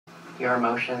your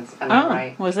emotions. Am I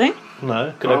right? Was he?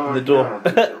 No, could open the door.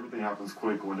 Yeah, everything happens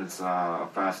quick when it's a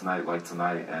fast night like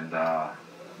tonight, and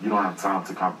you don't have time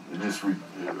to just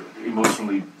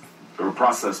emotionally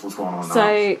process what's going on.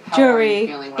 So,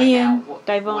 Jury, Ian,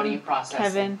 Davon,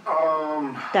 Kevin,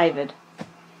 David.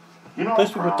 You know,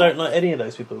 Those people don't like any of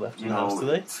those people left in the house, do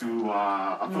they?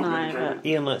 I feel vindicated.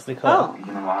 Ian likes Nicole. Oh. You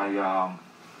know, I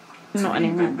Not to be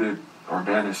anymore. evicted or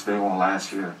banished, they won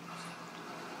last year.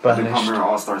 But they come here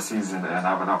All-Star season and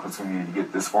have an opportunity to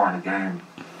get this far in the game.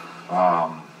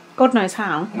 God knows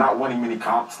how. Not winning many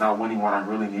comps, not winning what I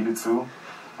really needed to.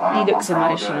 He looks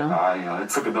emotional. It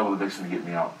took a double eviction to get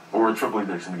me out, or a triple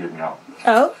eviction to get me out.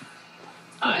 Oh.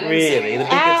 Really? The bigger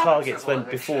targets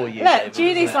went before you. Look, David,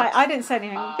 Julie's like, I didn't say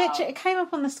anything. Bitch, it came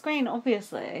up on the screen,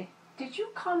 obviously. Did you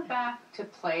come back to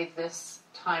play this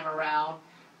time around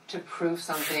to prove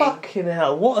something? Fucking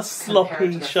hell, what a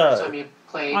sloppy show.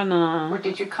 Played, I know. Or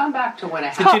did you come back to win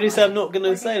a Did Julie say I'm not going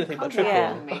to say anything about triple?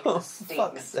 Yeah. Oh,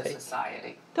 fuck's sake.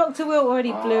 Society. Dr. Will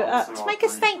already blew it up to make a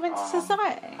statement to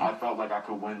society. I felt like I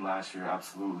could win last year,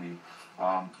 absolutely.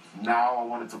 Now I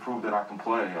wanted to prove that I can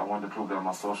play. I wanted to prove that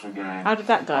my social game. How did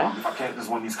that go? If I can't just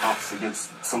win these comps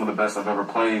against some of the best I've ever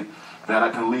played, that I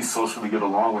can at least socially get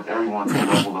along with everyone to the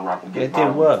level where I can get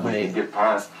get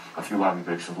past a few live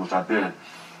evictions, which I did.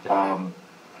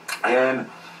 And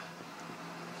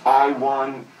I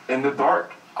won in the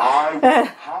dark. I won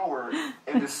power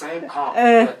in the same comp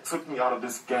that took me out of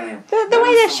this game. The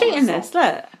way they're shooting this,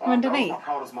 look, underneath. That was my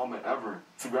proudest moment ever,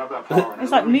 to grab that power.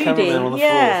 It's like moody,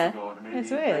 yeah.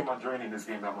 It's weird. My journey in this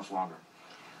game that much longer.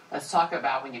 Let's talk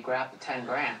about when you grabbed the 10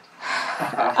 grand.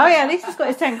 Oh yeah, at least he's got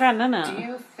his 10 grand, hasn't Do it?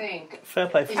 you think... Fair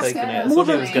play for taking it. That's what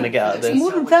he was going to get out of this. It's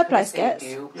more than third place gets.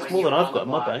 It's more than I've got in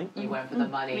my bank. You went for the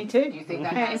money. Me too. Do you think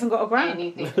that I haven't got a grand.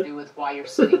 anything to do with why you're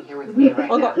sitting here with me right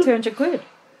now? I got 200 quid.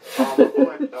 I feel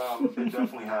like it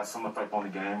definitely has some effect on the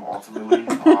game, ultimately.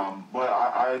 But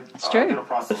I did a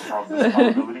process of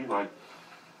probability. Like,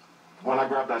 when I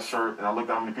grabbed that shirt and I looked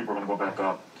at how many people are going to go back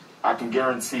up, I can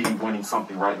guarantee winning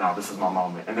something right now. This is my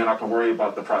moment. And then I can worry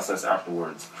about the process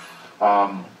afterwards.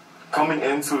 Coming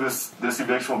into this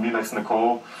eviction with me next to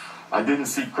Nicole, I didn't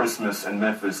see Christmas in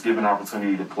Memphis give an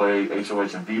opportunity to play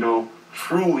HOH and Vito,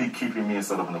 truly keeping me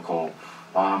instead of Nicole.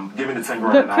 Giving the 10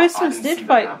 grand. But Christmas did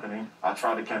vote. I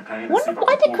tried to campaign.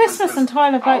 Why did Christmas and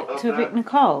Tyler vote to evict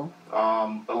Nicole?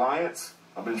 Alliance.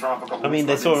 I've been trying for a couple I mean,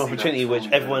 they saw an opportunity which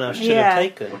everyone else should have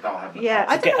taken. Yeah,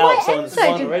 I To get don't know why out someone's Enzo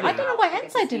one didn't. already. I don't know why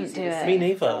Enzo didn't do it. Me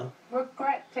neither.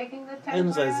 Regret taking the 10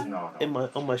 Enzo's grand?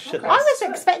 on my shit I list. was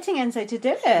expecting Enzo to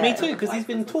do it. Me too, because he's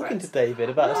been talking to David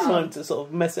about it's time to sort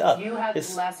of mess it up. You had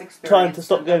It's less experience time to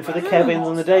stop going for the Kevins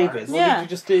and the Davids. What Yeah. did you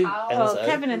just do, Well, Enzo?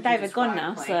 Kevin and David gone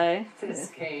now, so... This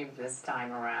game this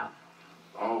time around.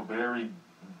 Oh, very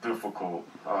difficult.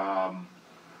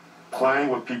 Playing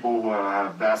with people who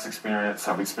have vast experience,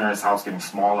 have experienced house getting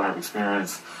smaller, have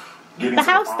experienced getting The to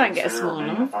house the don't get final smaller.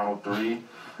 being the final three,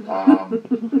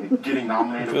 getting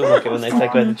nominated. Feels like it when they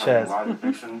take away the chairs. Live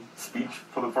eviction speech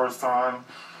for the first time,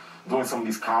 doing some of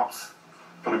these comps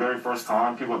for the very first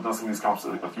time. People have done some of these comps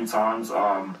a few times.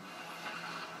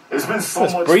 It's been so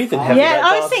much breathing fun. heavy. Yeah, like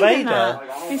I was Darth thinking Vader.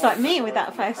 that. He's like me with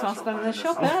that face mask on in the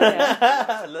shop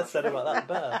earlier. Let's say about that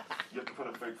better. You have to put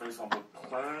a fake face on, but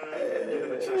playing and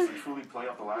getting a chance to truly play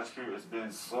after last year has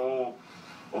been so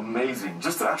amazing.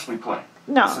 Just to actually play.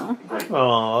 No. This is great.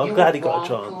 Oh, I'm You glad were he got a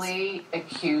chance. wrongfully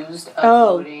accused of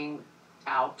voting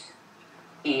out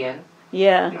Ian.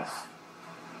 Yeah. Yes.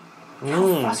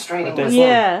 Frustrating. I Was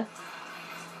Yeah.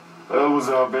 It was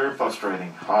very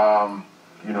frustrating.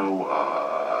 You know,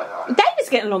 David's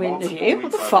getting a long interview.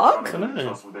 What the fuck? I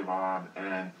know.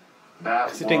 And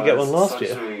that He didn't get one last such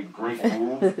year. a great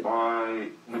move by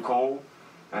Nicole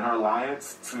and her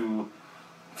alliance to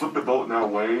flip the vote in that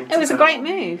way. It was a great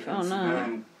move. Oh, no.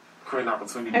 And create an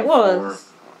opportunity It was.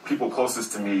 for people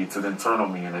closest to me to then turn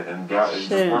on me and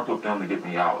just work with them to get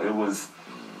me out. It was.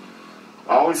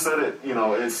 I always said it. You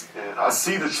know, I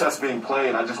see the chess being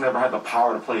played. I just never had the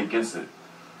power to play against it.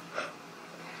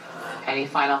 Any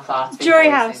final thoughts? Jury before we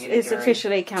House send you to is jury?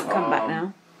 officially can't come back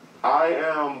now. I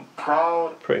am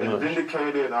proud Pretty and much.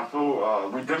 vindicated, and I feel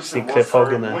redemption See was Cliff Hogg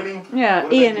for in there. winning. Yeah,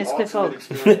 Would've Ian been is the Cliff ultimate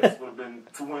Hogg. experience would have been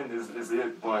to win is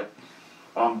it, but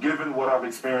given what I've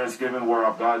experienced, given where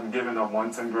I've gotten, given I've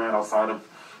won 10 grand outside of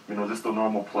just the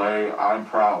normal play, I'm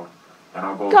proud, and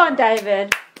I'll go. Go on,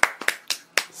 David.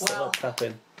 Stop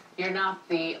tapping. You're not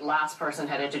the last person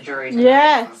headed to jury tonight.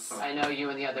 Yes. I know you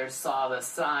and the others saw the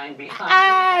sign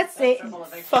behind see.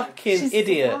 Fucking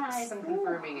idiots. I'm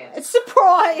confirming it.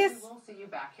 Surprise! We'll see you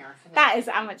back here in Finland. That is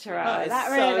amateur hour.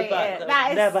 That really bad. is. That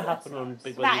would never happen on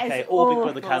Big Brother that UK is or Big awful.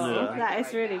 Brother Canada. That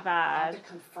is really I bad. have to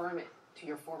confirm it to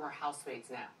your former housemates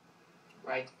now.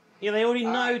 Right? Yeah, they already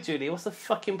know, right. Julie. What's the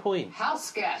fucking point?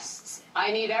 House guests,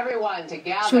 I need everyone to Should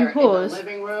gather we in the pause?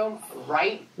 living room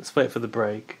right. Let's wait for the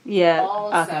break. Yeah. All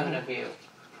okay. 7 of you.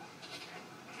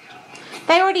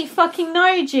 They already fucking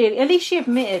know, Julie. At least she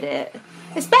admitted it.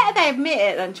 It's better they admit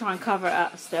it than try and cover it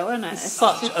up still, isn't it? It's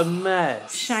such a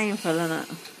mess. Shameful, isn't it?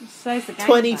 So's the game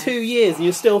 22 years and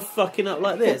you're still fucking up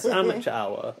like this. Amateur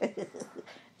hour.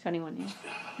 21 years.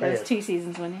 There was 2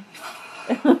 seasons 1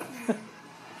 year.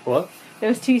 What? There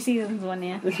was 2 seasons 1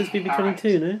 year. This was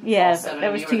BB22, no? Yeah, All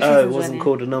there was 2 7 seasons of you Oh, it 1 wasn't year.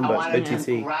 called a number, I want it's to OTT.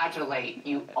 congratulate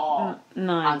you all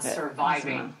No, on but-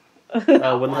 surviving.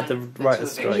 Oh, when they had the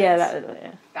writer's strike. Yeah,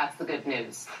 yeah. That's the good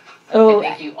news. Oh, I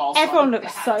think you all saw everyone the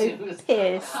looks bad so news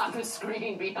pissed. on the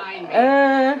screen behind me.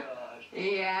 Uh,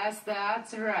 Yes,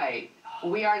 that's right.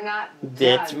 We are not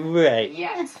That's done right.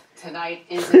 yet. Tonight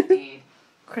is indeed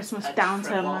Christmas a downturn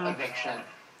triple now. eviction.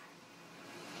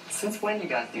 Since when you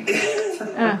got to do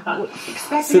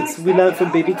that? Since we learned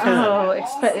from BB Can. Oh,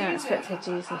 expect the unexpected,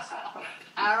 Jesus.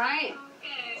 All right.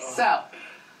 So,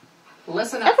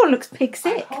 listen up. Everyone looks pig I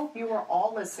sick. hope you were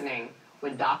all listening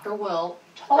when Dr. Will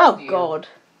told Oh, you God.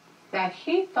 that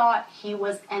he thought he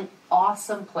was an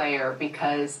awesome player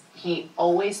because he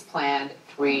always planned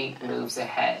 3 moves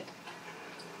ahead.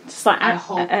 Just like I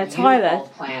hope you Tyler all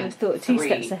planned thought 2 3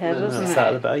 steps ahead, moves wasn't That's it?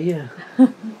 out about a year.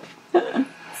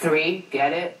 3,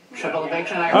 get it? Triple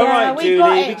eviction. I Alright, we Julie,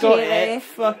 got we it, got Julie. it.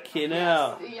 Fucking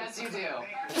hell. Yes, you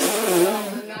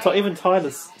do. Even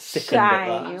Tyler's sickened at Shame.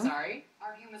 that. I'm sorry.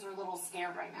 Our humans are a little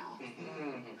scared right now.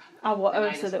 Oh, what? The I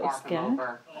night was a is little far from scared.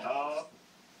 over.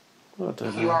 I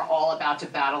don't You know. are all about to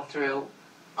battle through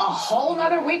a whole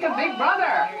nother week of Big Brother.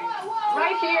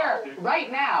 Right here,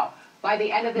 right now. By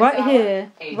the end of this Right hour,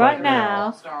 here, a right Brother now,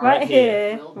 All-Star right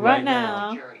here, will be right on now.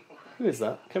 the jury. Who is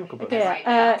that? Chemical Brothers. Yeah, Right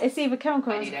now, it's either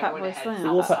Chemical I or need Fatboy everyone to head Slim.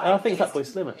 Well, I think Fatboy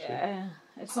Slim, actually. Yeah,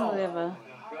 it's one or the other.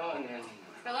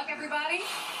 Good luck, everybody.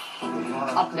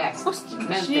 Up next,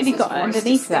 Memphis really is got forced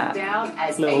underneath to step that? down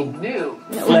as Little a new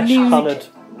Flesh-coloured.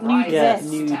 rising Yeah,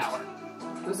 vest. nude. tower.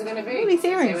 Who's it going to be? All these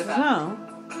Stay earrings with as us. well.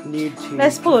 Nude tube.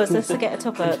 Let's pause. Let's get a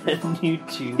top up. Nude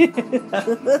tube.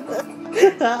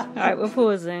 Alright, we're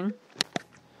pausing.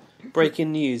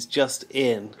 Breaking news just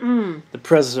in. Mm. The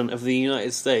President of the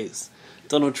United States,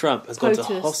 Donald Trump, has gone to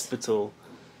POTUS. hospital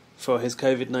for his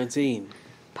COVID-19.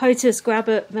 POTUS, grab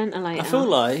a ventilator. I feel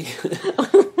like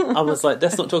I was like,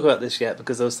 let's not talk about this yet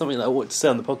because there was something that I wanted to say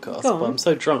on the podcast, Go on. but I'm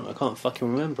so drunk I can't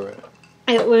fucking remember it.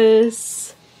 It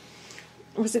was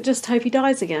it just hope he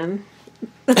dies again?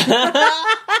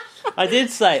 I did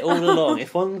say all along,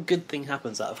 if one good thing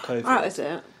happens out of COVID, That was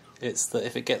it. it's that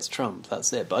if it gets Trump,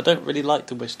 that's it. But I don't really like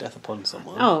to wish death upon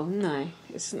someone. Oh, no.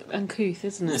 It's uncouth,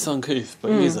 isn't it? It's uncouth,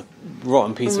 but he is a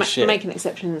rotten piece of shit. Make an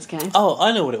exception in this case. Oh,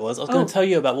 I know what it was. I was going Oh. to tell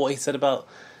you about what he said about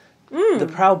the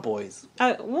Proud Boys.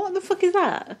 What the fuck is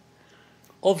that?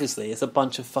 Obviously, it's a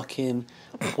bunch of fucking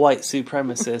white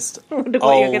supremacist, I wonder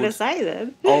what you're going to say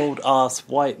then. old ass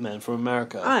white men from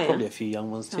America. Oh, yeah. Probably a few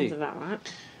young ones Sounds too. about right.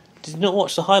 Did you not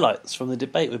watch the highlights from the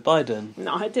debate with Biden?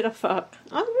 No, I did a fuck.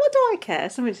 What do I care?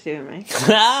 Something to do with me.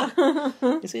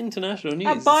 It's international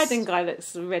news. That Biden guy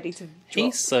looks ready to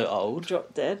He's so old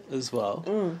drop dead. as well.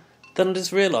 Then I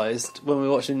just realised when we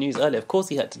were watching the news earlier, of course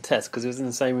he had to test because he was in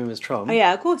the same room as Trump. Oh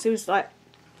yeah, of course. He was like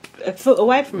a foot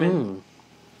away from him.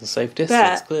 The safe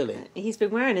distance, But clearly. he's been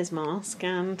wearing his mask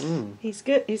and he's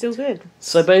good. He's all good.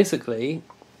 So basically,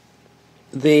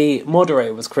 the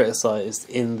moderator was criticised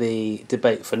in the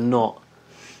debate for not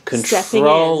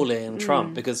controlling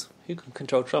Trump because who can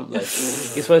control Trump though? You're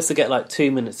supposed to get like 2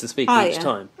 minutes to speak each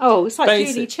time. Oh, it's like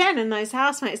Basic- Julie Chen and those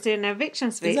housemates doing their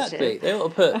eviction speeches. Exactly. They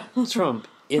ought to put Trump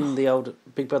in the old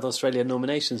Big Brother Australia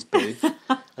nominations booth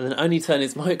and then only turn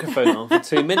his microphone on for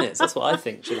 2 minutes. That's what I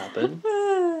think should happen.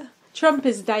 Trump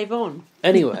is Dave on.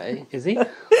 Anyway, is he?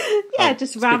 Yeah,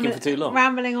 just speaking for too long.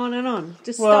 rambling on and on.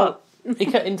 Just Well, stop. he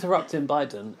kept interrupting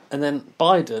Biden, and then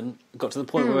Biden got to the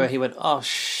point where he went, "Oh,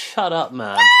 shut up,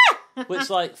 man." Which,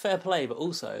 like, fair play, but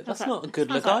also that's not a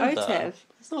good look Sounds like either. Otev.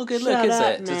 It's not a good Shut look, is up,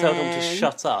 it? To tell them to man.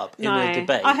 shut up in No, a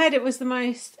debate. I heard it was the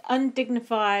most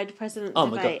undignified president Oh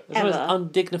my god, debate it's the most ever.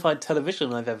 undignified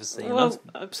television I've ever seen. Well,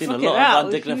 I've seen a fuck it lot out. of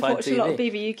undignified You've TV. watched a lot of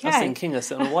BB UK. I've seen King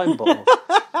sit on a wine bottle.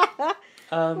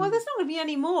 Well, there's not going to be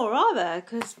any more, are there?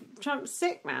 Because Trump's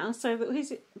sick now, so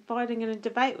who's Biden going to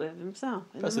debate with himself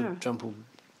in the mirror? President Trump will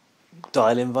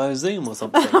dial in via Zoom or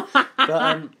something.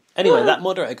 But anyway, that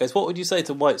moderator goes, "What would you say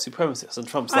to white supremacists?" And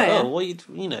Trump's like, "Oh, what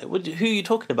who are you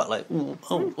talking about?" Like,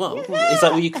 well, he's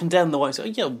like, "Will you condemn the white?"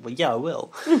 Yeah, I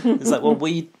will. It's like, "Well,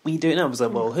 we do it now." I was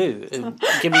like, "Well, who?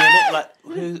 Give me a name. Like,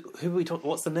 who are we talking?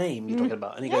 What's the name you're talking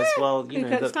about?" And he goes, "Well,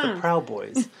 the Proud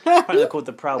Boys. Apparently they're called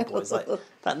the Proud Boys. Like,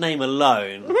 that name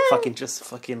alone, fucking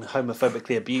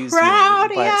homophobically abused me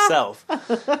by itself."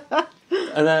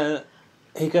 And then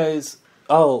he goes,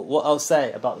 "Oh, what I'll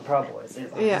say about the Proud Boys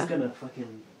is I'm just gonna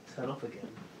fucking turn off again.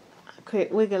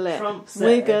 Quick, wiggle it. Trump says,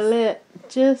 wiggle it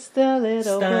just a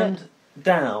little bit. Stand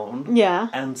down. Yeah.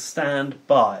 And stand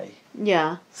by.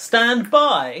 Yeah. Stand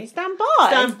by. Stand by.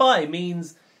 Stand by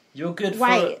means you're good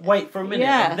wait for a minute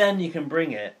and then you can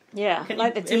bring it. Yeah, Can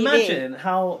like you the TV. imagine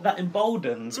how that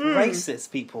emboldens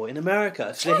racist people in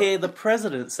America to hear the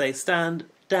president say stand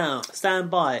down, stand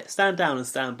by, stand down and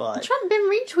stand by. Trump been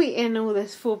retweeting all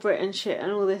this For Britain shit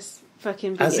and all this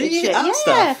fucking Has bigoted he? shit. Other Yeah,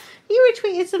 stuff? he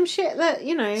retweeted some shit that,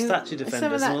 Statue defenders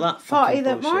some of that, and all that party fucking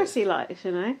that bullshit. Morrissey likes,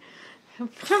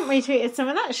 Trump retweeted some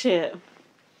of that shit.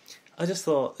 I just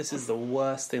thought, this is the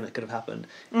worst thing that could have happened.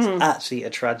 It's actually a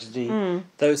tragedy.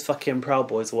 Those fucking Proud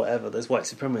Boys or whatever, those white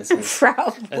supremacists.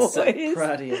 Proud Boys.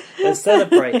 They're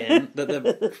celebrating that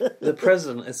the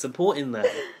president is supporting them.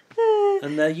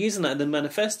 And they're using that in the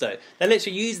manifesto. They're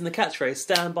literally using the catchphrase,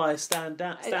 stand by, stand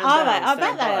down, stand down, I stand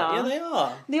bet by. they are. Yeah, they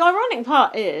are. The ironic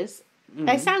part is,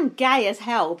 they sound gay as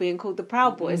hell being called the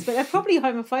Proud Boys, but they're probably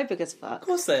homophobic as fuck. Of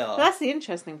course they are. That's the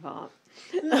interesting part.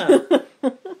 Yeah.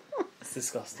 It's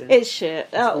disgusting. It's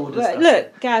shit. all disgusting.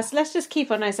 Look, guys, let's just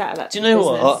keep our nose out of that. Do you know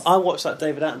business. what? I watched that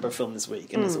David Attenborough film this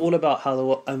week, and it's all about how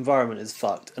the environment is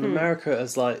fucked. And America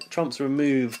has, Trump's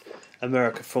removed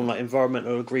America from,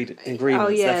 environmental agreements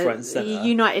left, right and centre.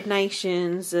 United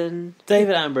Nations and...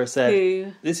 David Attenborough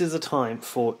said, this is a time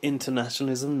for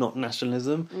internationalism, not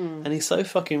nationalism. And he's so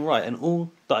fucking right. And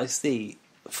all that I see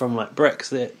from,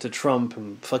 Brexit to Trump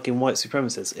and fucking white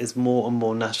supremacists is more and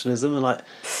more nationalism. And,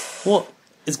 what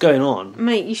is going on?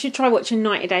 Mate, you should try watching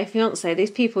 90 Day Fiancé. These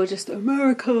people are just,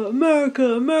 America,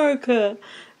 America, America.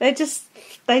 They just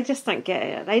don't get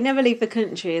it. They never leave the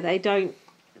country. They don't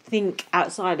think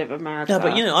outside of America. Yeah,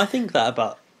 but I think that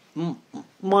about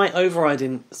my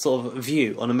overriding sort of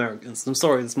view on Americans. I'm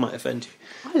sorry, this might offend you.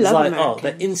 I love Americans.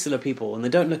 They're insular people and they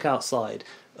don't look outside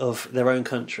of their own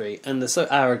country and they're so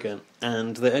arrogant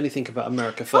and they only think about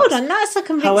America first. Hold on, that's a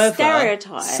complete However,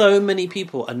 stereotype. So many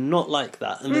people are not like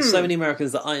that, and there's so many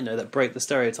Americans that I know that break the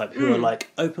stereotype who are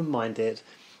open-minded.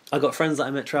 I got friends that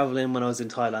I met travelling when I was in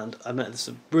Thailand. I met this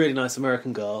really nice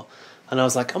American girl. And I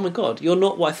was like, oh my God, you're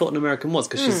not what I thought an American was.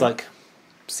 Because she's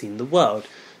seen the world.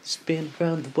 She's been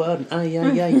around the world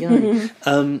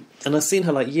and and I've seen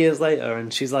her years later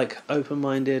and she's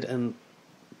open-minded and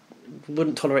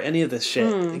wouldn't tolerate any of this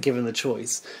shit given the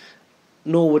choice.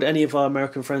 Nor would any of our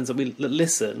American friends that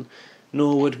listen,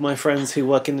 nor would my friends who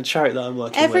work in the charity that I'm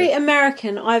working with. Every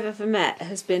American I've ever met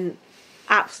has been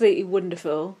absolutely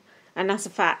wonderful. And that's a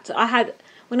fact.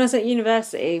 When I was at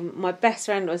university, my best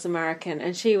friend was American,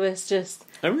 and she was just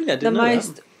I didn't know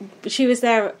that. She was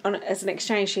there as an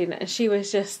exchange student, and she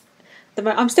was just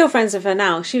I'm still friends with her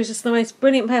now. She was just the most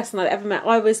brilliant person I'd ever met.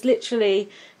 I was literally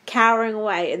cowering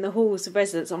away in the halls of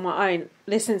residence on my own,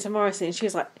 listening to Morrissey, and she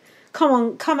was like, "Come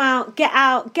on, come out, get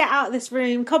out of this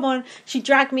room, come on." She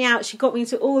dragged me out. She got me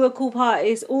to all the cool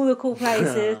parties, all the cool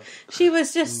places. She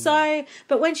was just so.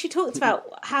 But when she talked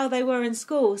about how they were in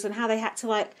schools and how they had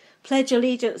to pledge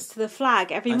allegiance to the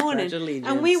flag every morning,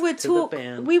 and we would talk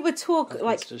we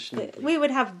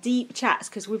would have deep chats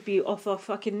because we'd be off our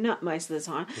fucking nut most of the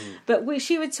time, but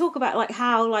she would talk about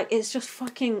how it's just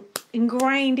fucking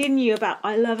ingrained in you about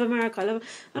I love America,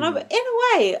 and in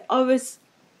a way I was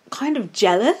kind of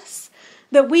jealous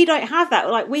that we don't have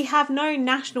that. We have no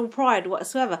national pride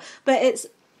whatsoever, but it's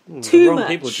too much.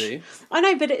 People do. I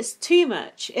know, but it's too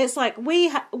much. It's we're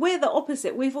the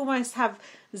opposite. We've almost have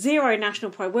zero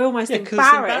national pride. We're almost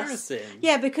embarrassed.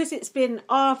 Yeah, because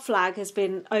our flag has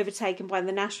been overtaken by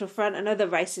the National Front and other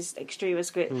racist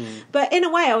extremist groups. But in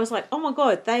a way, I was like, oh my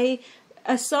God, they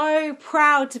are so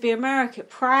proud to be American,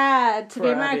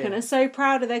 and so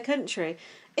proud of their country.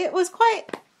 It was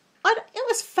it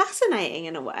was fascinating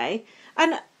in a way,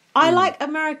 and I like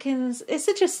Americans. It's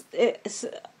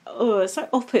so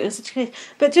off-putting,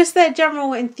 but just their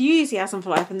general enthusiasm for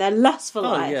life and their lust for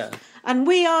life. Yeah. And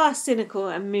we are cynical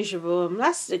and miserable, and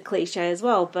that's a cliche as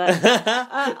well. But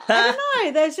I don't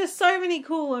know. There's just so many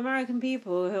cool American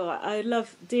people who I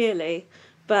love dearly,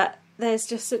 but there's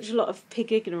just such a lot of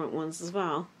pig ignorant ones as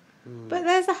well. But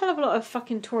there's a hell of a lot of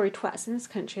fucking Tory twats in this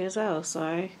country as well.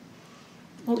 So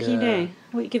What can you do?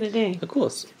 What are you going to do? Of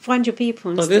course. Find your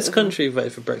people. Like this country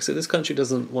voted for Brexit. This country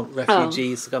doesn't want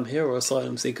refugees to come here or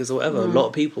asylum seekers or whatever. A lot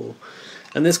of people.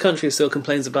 And this country still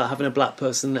complains about having a black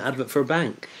person advert for a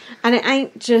bank. And it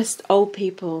ain't just old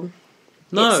people.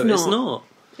 No, it's not.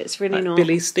 It's really not.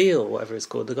 Billy Steele, whatever it's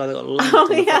called, the guy that got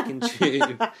lumped in the fucking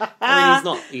tube. I mean, he's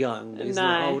not young, but he's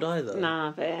not old either.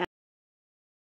 Nah, but